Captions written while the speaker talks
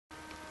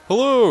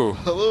Hello!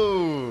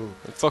 Hello!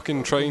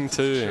 Fucking Trine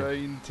 2.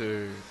 Trine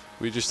 2.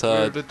 We just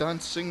We're had the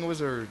dancing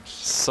wizards.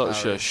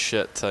 such a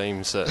shit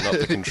time setting up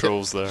the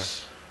controls there.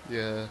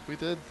 Yeah, we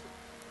did.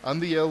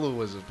 I'm the yellow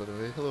wizard, by the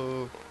way.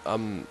 Hello.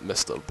 I'm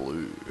Mr.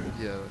 Blue.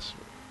 Yeah, that's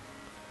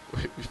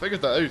right. We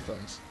figured that out,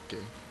 thanks.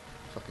 Game.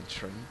 Fucking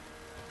Trine.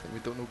 Think we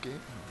don't know game?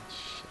 Oh,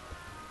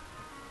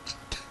 shit.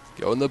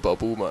 Get on the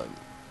bubble, man.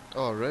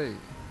 Oh, right.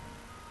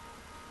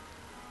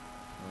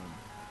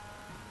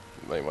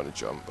 Might want to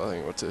jump. I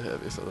think we're too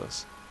heavy for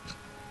this. The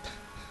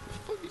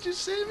fuck you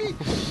just say to me?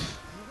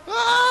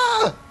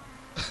 Ah!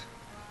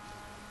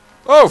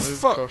 Oh, Move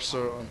fuck!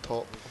 cursor on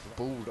top of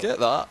boulder. Get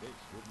that.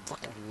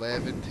 Fucking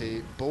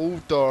levitate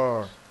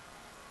boulder.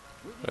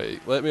 Right,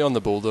 let me on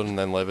the boulder and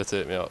then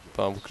levitate me up.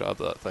 I'll grab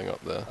that thing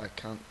up there. I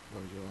can't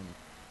while you're on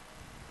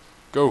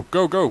it. Go,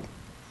 go, go!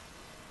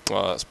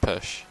 Oh, that's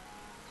pish.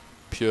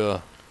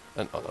 Pure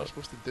and What am utter. I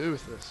supposed to do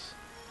with this?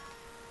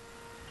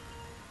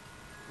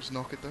 Just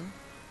knock it down?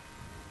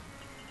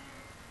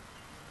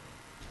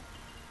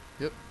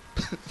 Yep.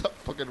 That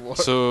fucking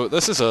worked. So,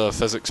 this is a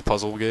physics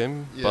puzzle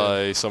game Yeah.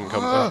 by some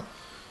company.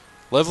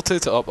 Levitate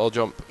it up, I'll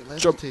jump.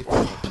 Jump. Levitate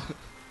up.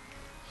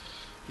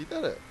 He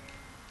did it.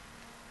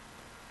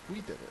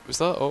 We did it. Was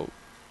that all?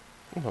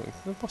 Oh,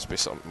 there must be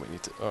something we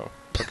need to. Oh,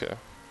 okay.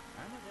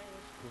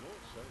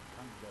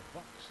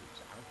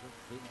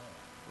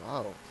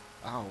 Wow.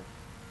 Ow.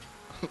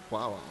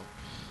 Wow.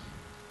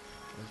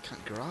 You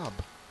can't grab.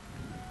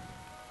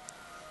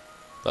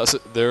 That's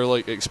it. They're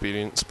like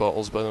experience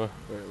bottles, by the way.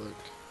 Right, look.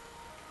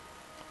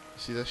 You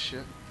see this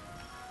shit?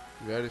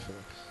 You ready for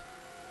this?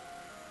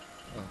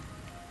 Oh.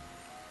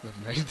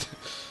 Never mind.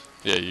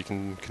 Yeah, you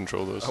can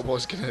control those. I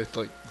was gonna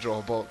like draw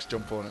a box,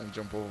 jump on it and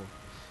jump over.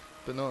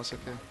 But no, it's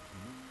okay.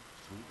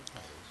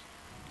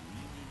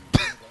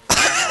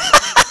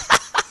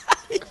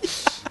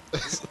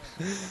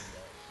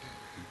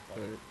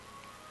 Right.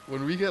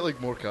 When we get like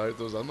more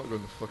characters, I'm not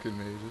going to fucking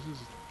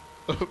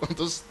maze. I'm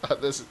just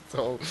at this at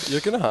all.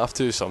 You're gonna have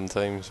to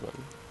sometimes, man.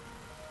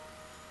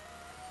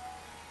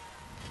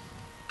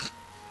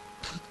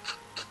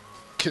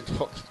 Good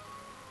one.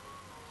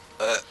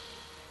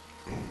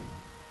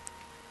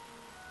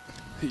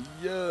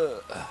 Yeah.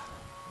 Oh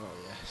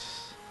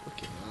yes. Look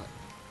at that.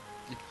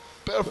 You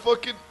better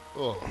fucking.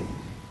 Oh.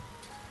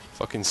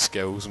 Fucking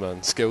skills,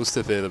 man. Skills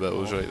to pay the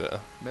bills, right there.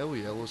 Mellow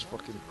Yellow's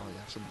fucking. Oh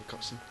yeah, some of the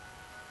cutscene.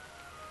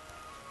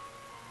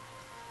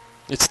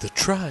 It's the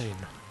Trine.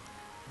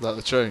 Is that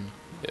the train?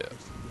 Yeah.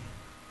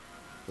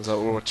 Is that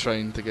what we're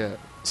trying to get?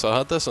 So I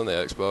had this on the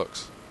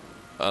Xbox,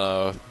 and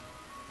I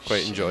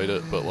quite enjoyed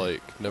it, but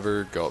like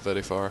never got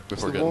very far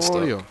before It's the getting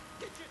warrior. stuck.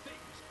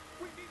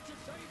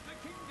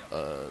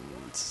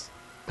 And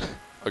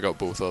I got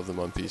both of them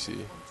on PC.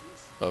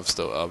 I've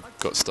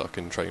got stuck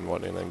in Trine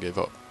 1 and then gave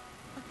up.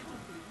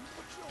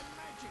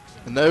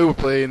 And now we're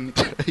playing.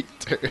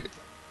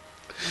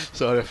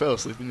 Sorry, I fell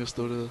asleep in your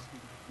story there.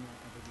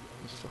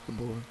 It's fucking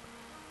boring.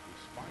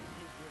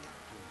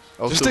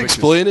 Also Just because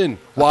explaining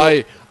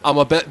why I'm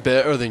a bit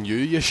better than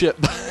you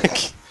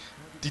shitbag.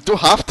 you don't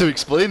have to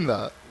explain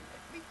that.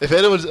 If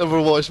anyone's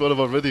ever watched one of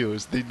our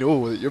videos, they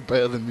know that you're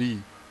better than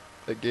me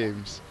at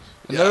games.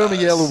 And now I'm a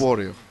yellow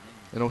warrior.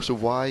 And also,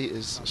 why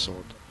is a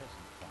sword?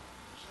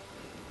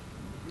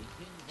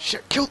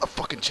 Shit, kill the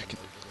fucking chicken.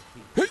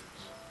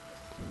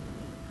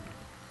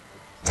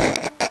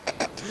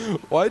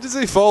 Why does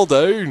he fall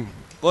down?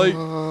 Like,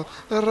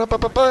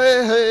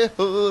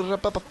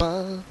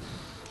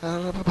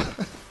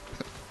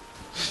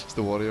 It's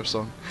the warrior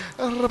song.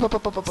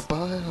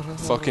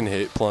 fucking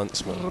hate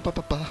plants, man.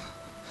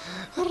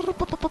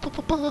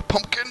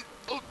 Pumpkin!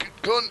 Pumpkin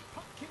gun!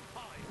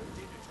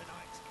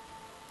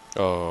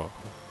 Oh,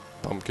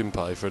 pumpkin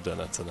pie for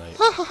dinner tonight.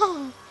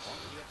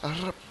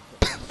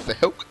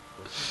 Fell?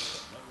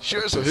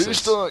 Shit, it's a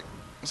haystack!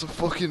 There's a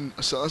fucking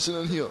assassin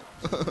in here.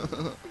 I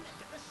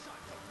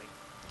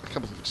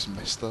can't believe I just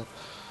missed that.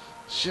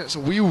 Shit, it's a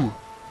wheel!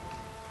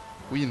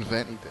 We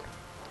invented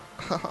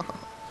it.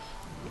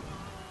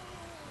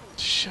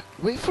 Shit,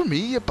 wait for me,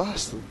 you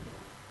bastard.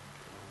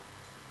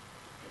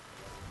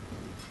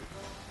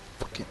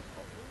 Fucking.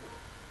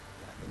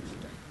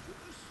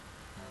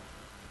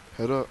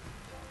 Head up.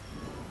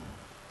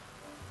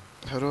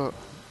 Head up.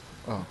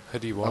 Oh, How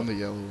do you want? I'm the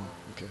yellow one.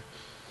 Okay.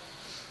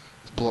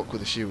 It's block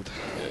with a shield.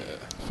 Yeah,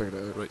 Figured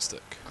it out. right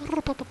stick. I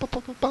think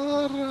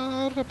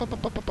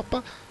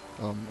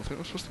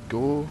we're supposed to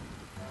go.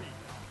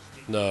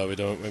 No, we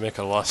don't. We make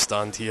our last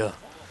stand here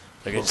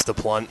against the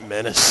plant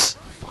menace.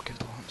 Fucking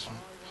plants, man.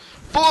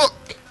 Fuck!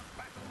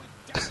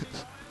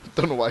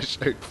 Don't know why I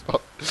shout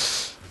fuck.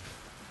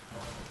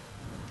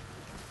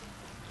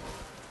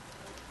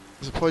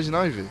 Is it poison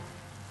ivy?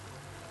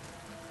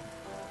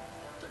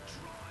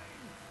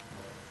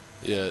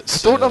 Yeah, I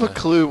it's. don't have a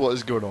clue what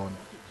is going on.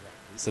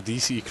 It's a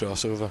DC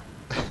crossover.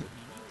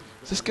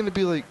 Is this gonna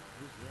be like,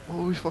 what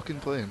are we fucking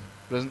playing?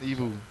 Resident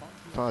Evil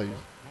 5?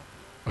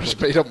 Or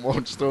just made up my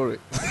own story?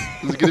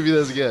 Is it gonna be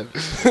this again?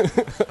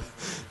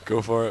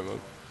 Go for it, man.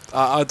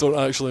 I don't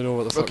actually know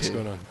what the fuck's Okay.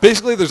 going on.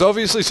 Basically, there's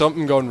obviously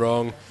something gone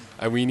wrong,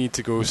 and we need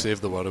to go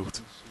save the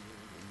world.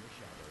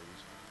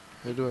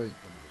 How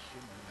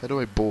do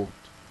I bolt?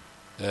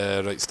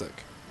 Right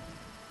stick.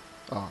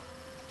 Ah.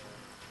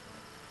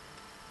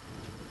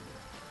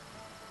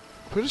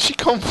 Where does she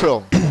come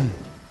from?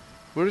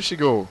 Where does she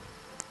go?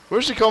 Where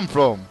does she come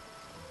from?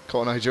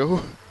 Cotton Eye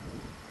Joe?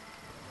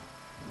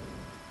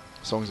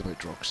 Song's about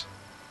drugs.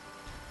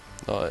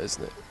 No, it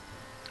isn't it?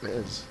 It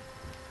is.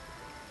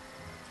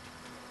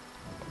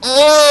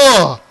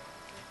 Oh!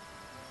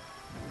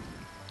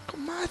 Got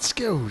mad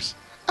skills.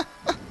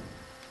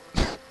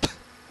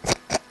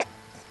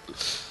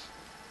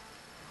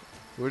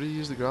 Where do you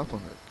use the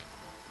grappling hook?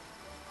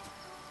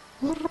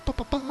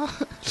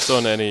 Just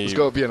on any. It's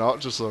got to be an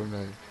Archer song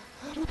now.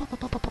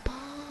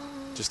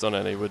 Just on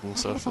any wooden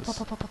surface.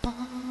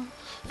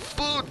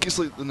 Fuck! It's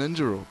like the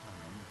ninja rope.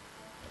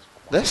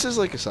 This is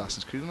like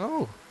Assassin's Creed.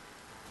 No.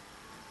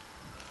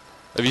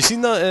 Have you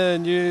seen that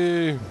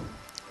new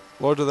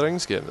Lord of the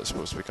Rings game that's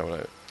supposed to be coming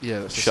out? Yeah,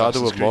 that's Shadow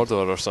Assassin's of Creed.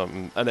 Mordor or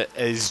something, and it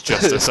is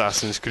just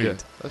Assassin's Creed. Yeah,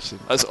 I've seen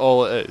it. That's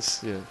all it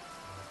is. Yeah.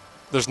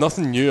 There's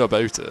nothing new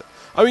about it.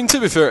 I mean, to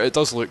be fair, it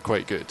does look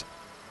quite good,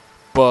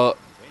 but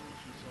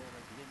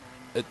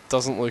it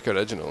doesn't look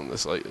original in the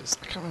slightest.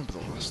 I can't remember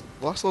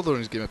the last Lord of the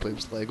Rings game I played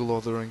was Lego Lord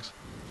of the Rings.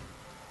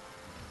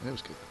 And it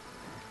was good.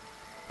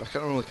 But I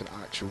can't remember like an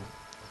actual.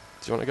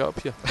 Do you want to get up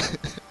here?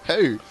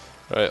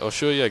 How? Right, I'll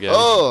show you again.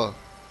 Oh!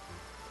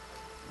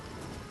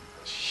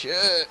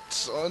 Shit,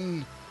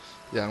 son.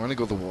 Yeah, I'm gonna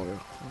go the warrior.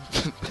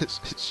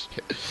 it's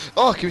shit.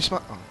 Oh, can we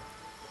smash? Oh,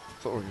 I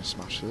thought we were gonna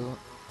smash through that.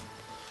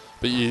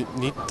 But you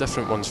need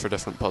different ones for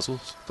different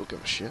puzzles. Don't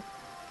give a shit.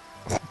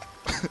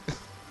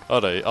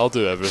 Alright, I'll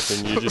do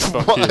everything. You just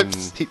From fucking.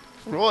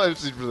 from what I've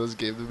seen for this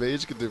game, the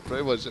mage can do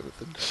pretty much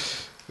everything.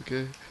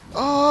 Okay.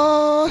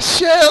 Oh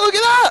shit! Look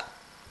at that.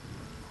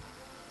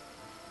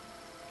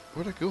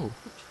 Where'd I go?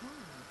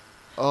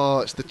 Oh,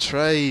 it's the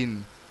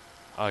Trine.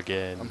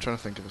 Again. I'm trying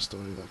to think of a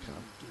story that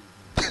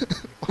I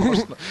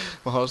can't.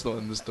 My heart's not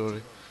in the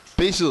story.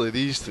 Basically,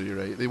 these three,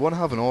 right? They want to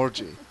have an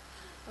orgy,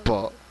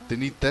 but they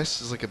need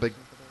this as like a big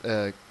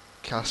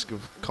cask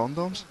of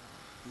condoms,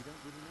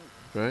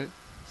 right?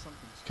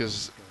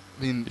 Because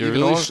I mean, You're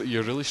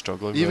really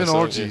struggling. even with this,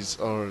 aren't you? orgies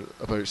are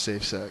about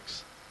safe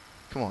sex.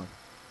 Come on,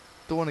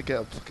 don't want to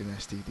get a fucking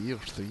STD or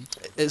three.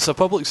 It's a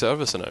public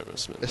service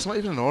announcement. It's not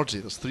even an orgy.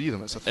 There's three of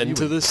them. It's a three.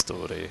 Into the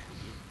story.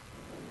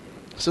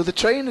 So the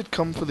train had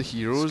come for the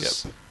heroes,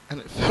 Skip. and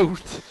it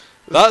filled.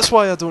 That's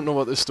why I don't know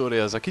what this story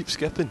is. I keep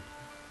skipping.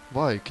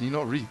 Why? Can you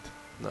not read?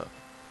 No.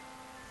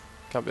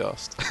 Can't be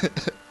asked.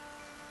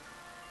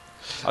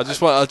 I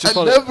just want.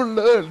 I never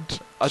learned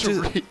I to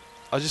just- read.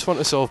 I just want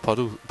to solve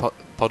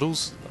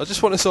puddles. I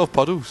just want to solve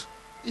puddles.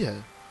 Yeah.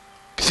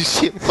 Because you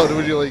see a puddle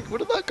and you're like, where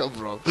did that come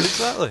from?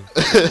 Exactly.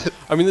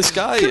 I mean, this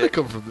guy. Could it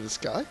come from the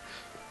sky?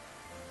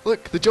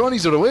 Look, the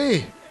Johnnies are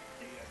away.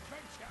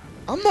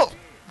 I'm not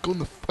going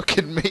the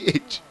fucking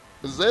mage.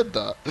 I said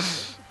that.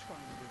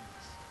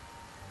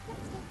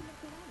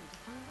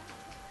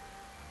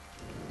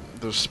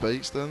 There's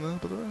spikes down there,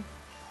 by the way.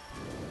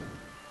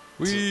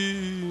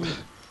 Wee.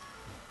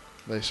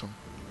 Nice one.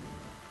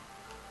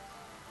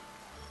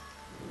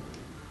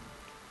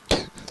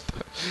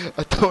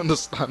 I don't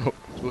understand what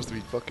I'm supposed to be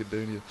fucking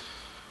doing here.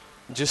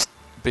 Just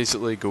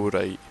basically go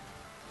right.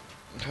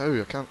 How?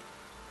 I can't.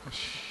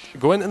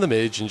 Go into the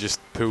mage and just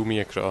pull me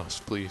across,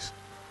 please.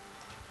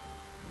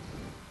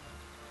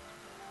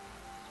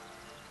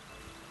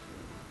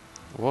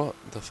 What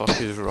the fuck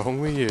is wrong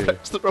with you?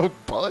 It's the wrong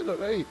button,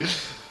 alright.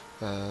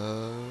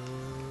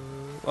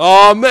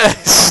 Oh,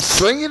 miss!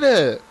 Swinging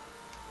it!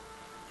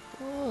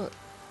 What?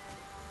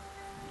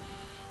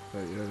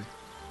 Right, you ready?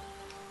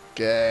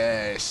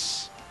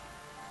 Guess.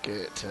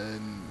 Get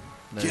in.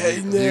 No, Get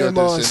in you there, gotta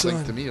do my the same thing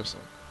son. to me or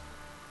something.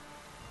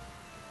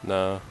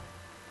 Nah.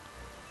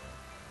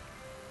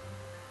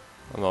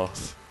 I'm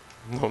off.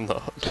 No, I'm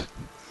not.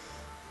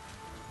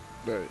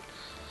 Right.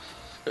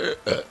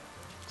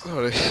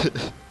 Sorry.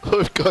 What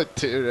we've got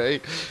to do,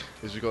 right,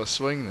 is we've got to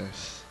swing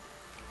this.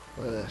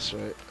 Like this,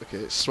 right? Okay,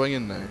 it's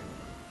swinging now.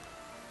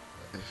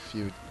 If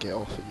you would get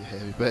off it, you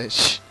heavy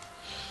bitch.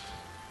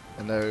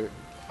 And now,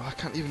 oh, I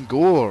can't even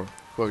go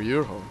where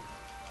you're home,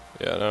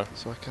 Yeah, no.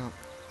 so I can't.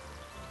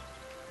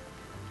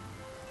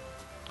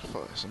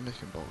 Fuck this, I'm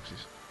making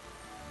boxes.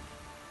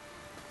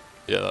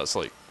 Yeah, that's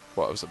like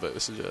what I was about to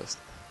suggest.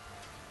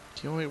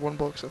 Can you only make one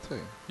box at a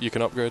time? You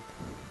can upgrade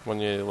when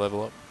you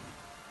level up.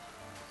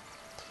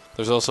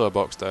 There's also a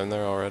box down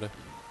there already.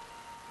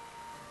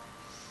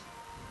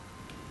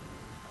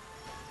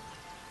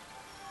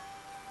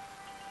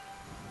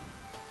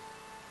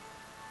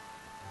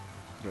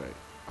 Right,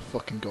 I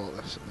fucking got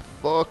this in the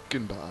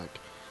fucking bag.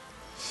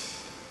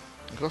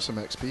 I got some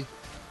XP.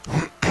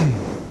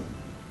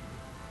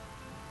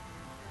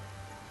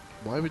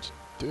 Why would you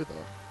do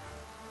that?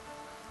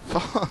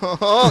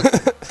 Fuck!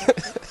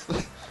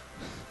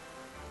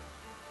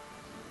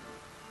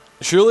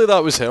 Surely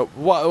that was help.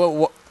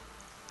 What?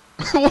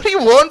 What do you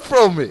want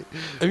from me?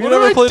 Have you What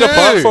never do I played a do?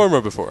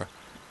 platformer before?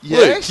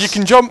 Yes. Look, you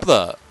can jump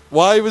that.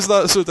 Why was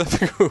that so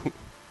difficult?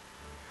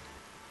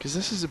 Because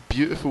this is a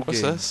beautiful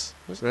What's game. this?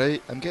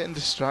 Right? I'm getting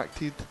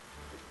distracted.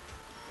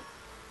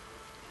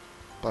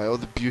 by all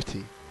the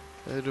beauty.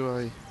 How do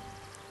I...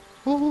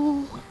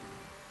 Oh!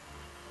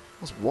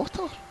 There's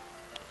water?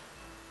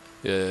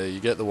 Yeah, you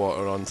get the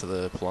water onto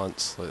the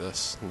plants like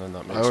this, and then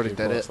that makes I already new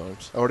did it.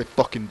 platforms. I already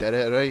fucking did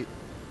it, right?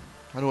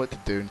 I know what to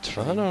do in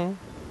Trine. I know.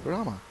 Where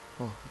am I?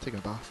 Oh, I'm taking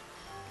a bath.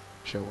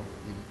 Shower.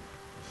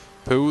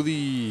 Pull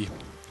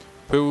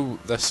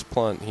this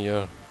plant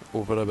here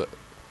over a bit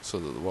so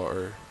that the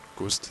water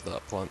goes to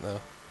that plant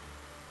there.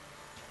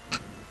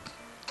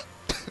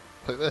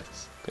 Like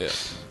this? Yeah.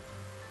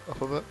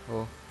 Up a bit?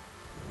 Oh.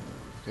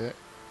 Okay.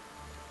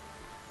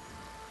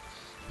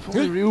 If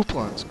only real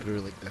plants grew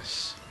like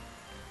this.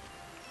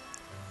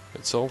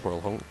 It's all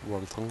world hunger.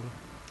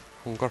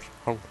 Hunger.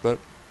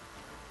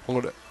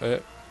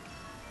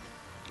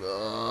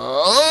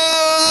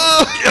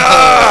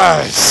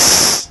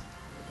 Yes!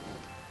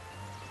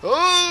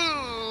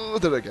 Oh!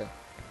 What did I get?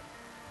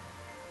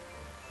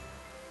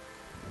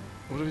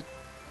 What did we...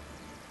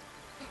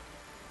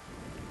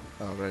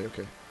 Oh, right,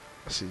 okay.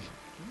 I see.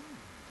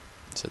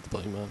 Said the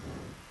blind man.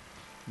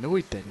 No,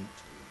 he didn't.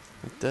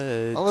 It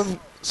did.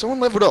 Someone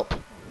leveled up.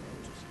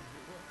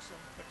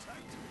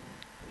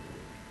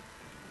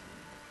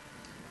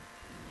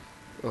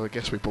 Well, I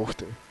guess we both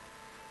do.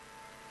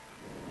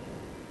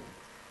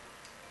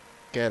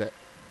 Get it.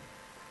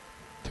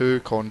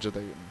 2 conjured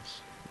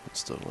items.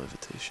 Stone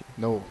levitation.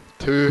 No,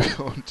 2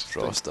 conjured.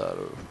 Frost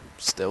arrow.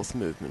 Stealth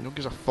movement. No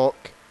gives a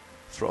fuck.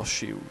 Frost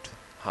shield.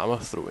 Hammer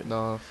throwing.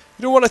 No.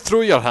 You don't want to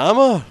throw your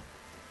hammer?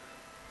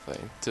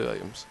 Fine. 2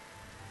 items.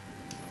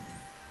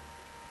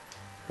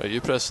 Right, you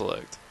press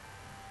select.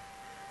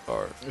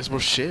 Or... It's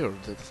more shared.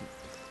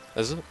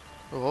 Is it?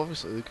 Well,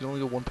 obviously, you can only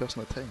go 1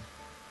 person at a time.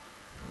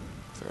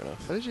 Fair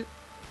enough. How did you...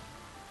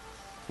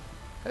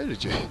 How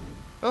did you...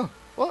 Oh,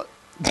 what?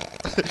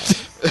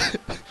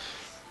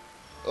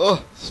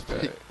 Oh, speak.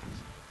 Right.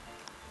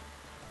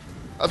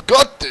 I've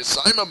got this,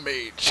 I'm a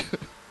mage.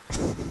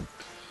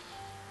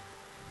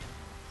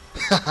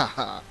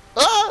 Ah!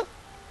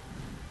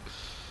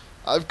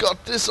 I've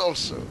got this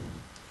also.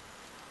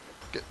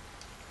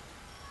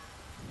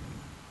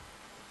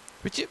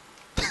 Would you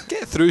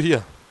get through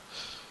here?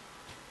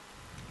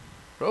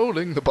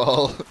 Rolling the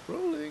ball.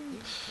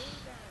 Rolling.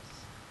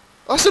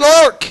 Oh, it's an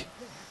orc!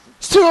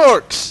 It's 2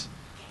 orcs!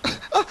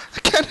 Oh, I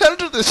can't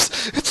handle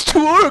this! It's 2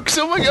 orcs!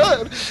 Oh my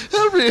god!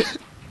 Help me!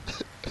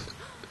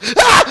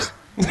 Ah!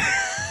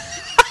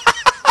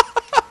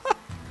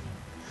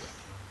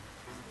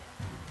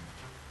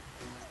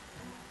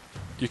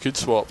 You could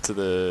swap to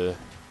the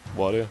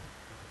warrior.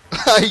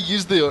 I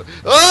used the orc.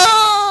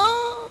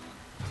 Ah!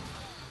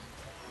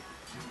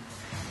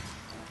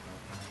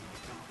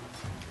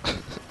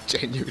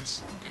 Genuine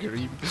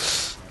scream. I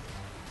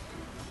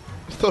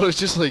thought it was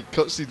just like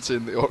cutscene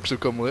saying the orcs will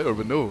come later,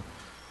 but no.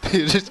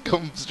 They just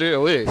come straight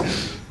away.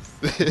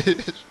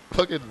 It's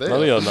fucking there.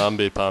 None of your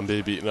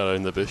namby-pamby beating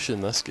around the bush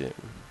in this game.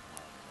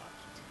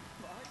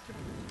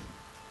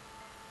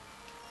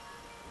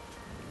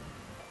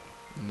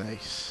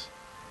 Nice.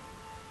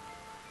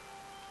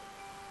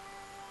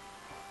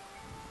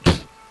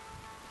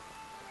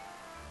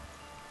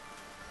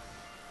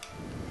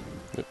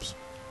 Oops.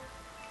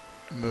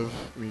 Move.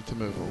 We need to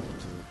move over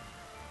to the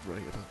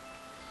right of it.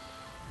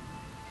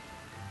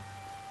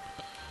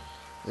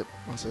 Yep,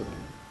 that's it.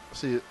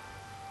 See it.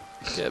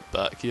 Get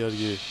back here,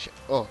 you. Shit.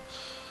 Oh.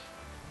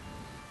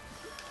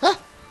 Ah!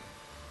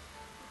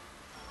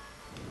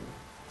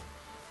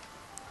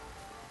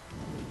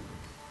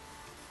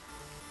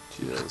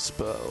 Chill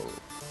spell.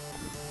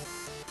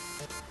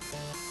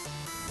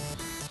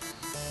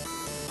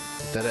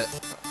 Did it.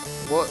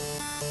 What?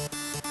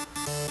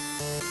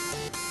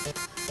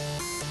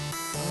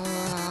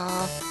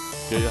 Ah.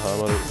 Get your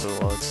hammer out for the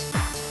lads.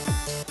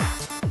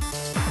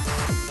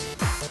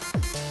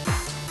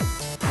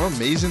 I'm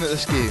amazing at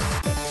this game.